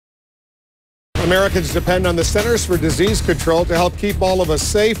Americans depend on the Centers for Disease Control to help keep all of us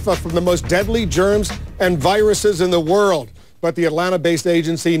safe from the most deadly germs and viruses in the world. But the Atlanta-based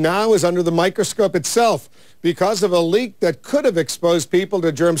agency now is under the microscope itself because of a leak that could have exposed people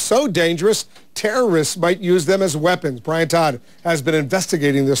to germs so dangerous, terrorists might use them as weapons. Brian Todd has been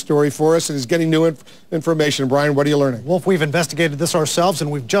investigating this story for us and is getting new information. Brian, what are you learning? Wolf, we've investigated this ourselves, and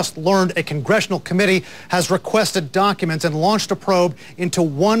we've just learned a congressional committee has requested documents and launched a probe into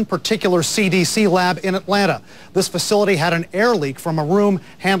one particular CDC lab in Atlanta. This facility had an air leak from a room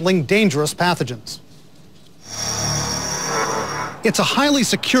handling dangerous pathogens. It's a highly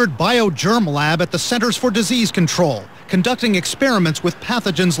secured biogerm lab at the Centers for Disease Control, conducting experiments with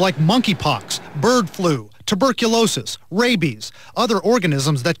pathogens like monkeypox, bird flu, tuberculosis, rabies, other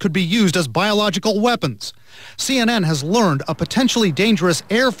organisms that could be used as biological weapons. CNN has learned a potentially dangerous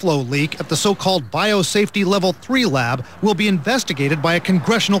airflow leak at the so-called Biosafety Level 3 lab will be investigated by a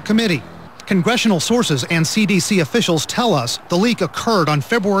congressional committee. Congressional sources and CDC officials tell us the leak occurred on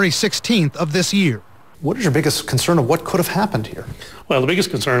February 16th of this year. What is your biggest concern of what could have happened here? Well, the biggest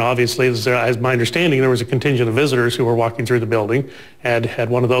concern, obviously, is, as my understanding, there was a contingent of visitors who were walking through the building. Had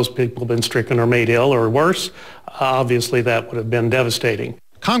one of those people been stricken or made ill or worse, obviously that would have been devastating.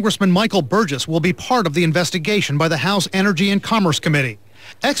 Congressman Michael Burgess will be part of the investigation by the House Energy and Commerce Committee.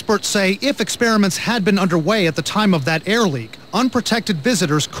 Experts say if experiments had been underway at the time of that air leak, unprotected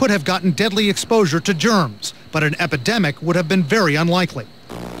visitors could have gotten deadly exposure to germs, but an epidemic would have been very unlikely.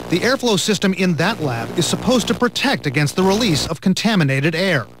 The airflow system in that lab is supposed to protect against the release of contaminated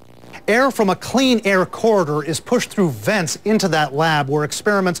air. Air from a clean air corridor is pushed through vents into that lab where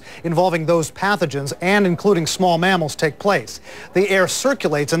experiments involving those pathogens and including small mammals take place. The air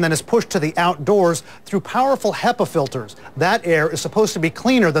circulates and then is pushed to the outdoors through powerful HEPA filters. That air is supposed to be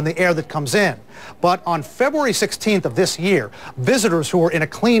cleaner than the air that comes in. But on February 16th of this year, visitors who were in a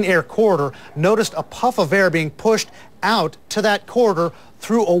clean air corridor noticed a puff of air being pushed out to that corridor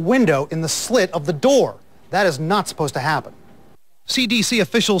through a window in the slit of the door. That is not supposed to happen. CDC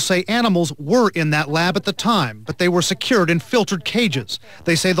officials say animals were in that lab at the time, but they were secured in filtered cages.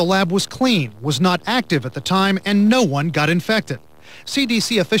 They say the lab was clean, was not active at the time, and no one got infected.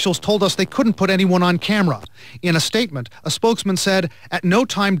 CDC officials told us they couldn't put anyone on camera. In a statement, a spokesman said, at no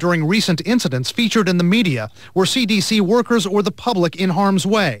time during recent incidents featured in the media were CDC workers or the public in harm's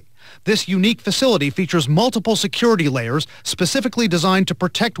way. This unique facility features multiple security layers specifically designed to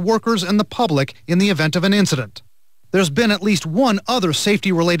protect workers and the public in the event of an incident. There's been at least one other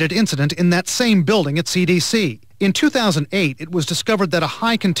safety-related incident in that same building at CDC. In 2008, it was discovered that a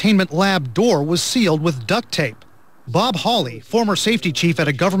high-containment lab door was sealed with duct tape. Bob Hawley, former safety chief at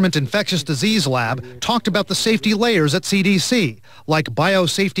a government infectious disease lab, talked about the safety layers at CDC, like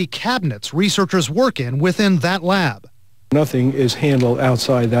biosafety cabinets researchers work in within that lab. Nothing is handled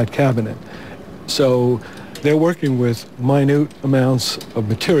outside that cabinet. So they're working with minute amounts of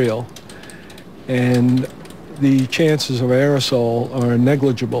material, and the chances of aerosol are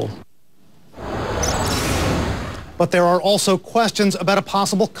negligible. But there are also questions about a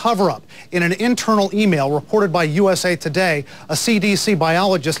possible cover-up. In an internal email reported by USA Today, a CDC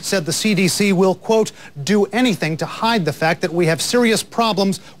biologist said the CDC will, quote, do anything to hide the fact that we have serious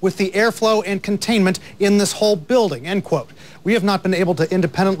problems with the airflow and containment in this whole building, end quote. We have not been able to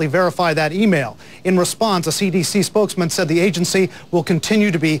independently verify that email. In response, a CDC spokesman said the agency will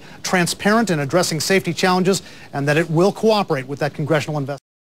continue to be transparent in addressing safety challenges and that it will cooperate with that congressional investigation.